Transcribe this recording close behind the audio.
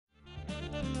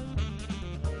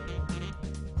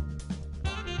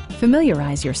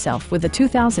Familiarize yourself with the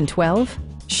 2012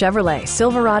 Chevrolet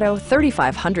Silverado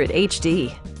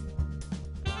 3500HD.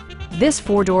 This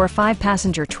four-door,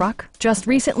 five-passenger truck just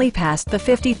recently passed the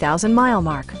 50,000-mile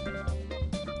mark.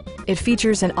 It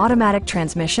features an automatic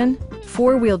transmission,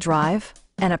 four-wheel drive,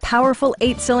 and a powerful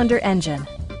eight-cylinder engine.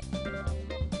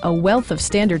 A wealth of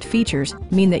standard features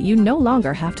mean that you no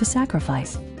longer have to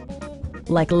sacrifice,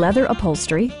 like leather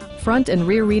upholstery, front and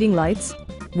rear reading lights,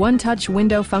 one-touch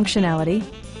window functionality,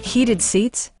 heated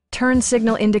seats, turn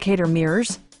signal indicator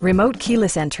mirrors, remote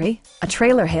keyless entry, a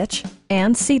trailer hitch,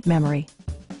 and seat memory.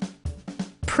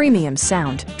 Premium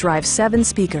sound drives 7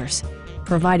 speakers,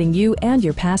 providing you and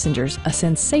your passengers a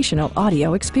sensational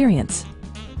audio experience.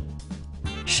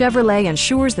 Chevrolet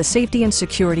ensures the safety and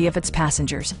security of its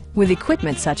passengers with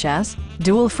equipment such as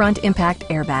dual front impact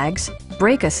airbags,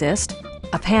 brake assist,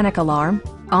 a panic alarm,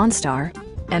 OnStar,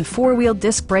 and four-wheel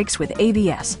disc brakes with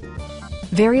ABS.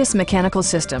 Various mechanical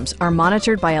systems are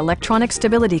monitored by electronic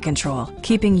stability control,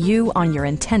 keeping you on your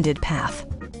intended path.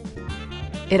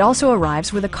 It also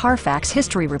arrives with a Carfax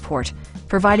history report,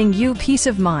 providing you peace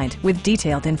of mind with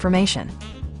detailed information.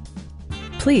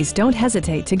 Please don't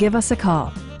hesitate to give us a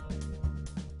call.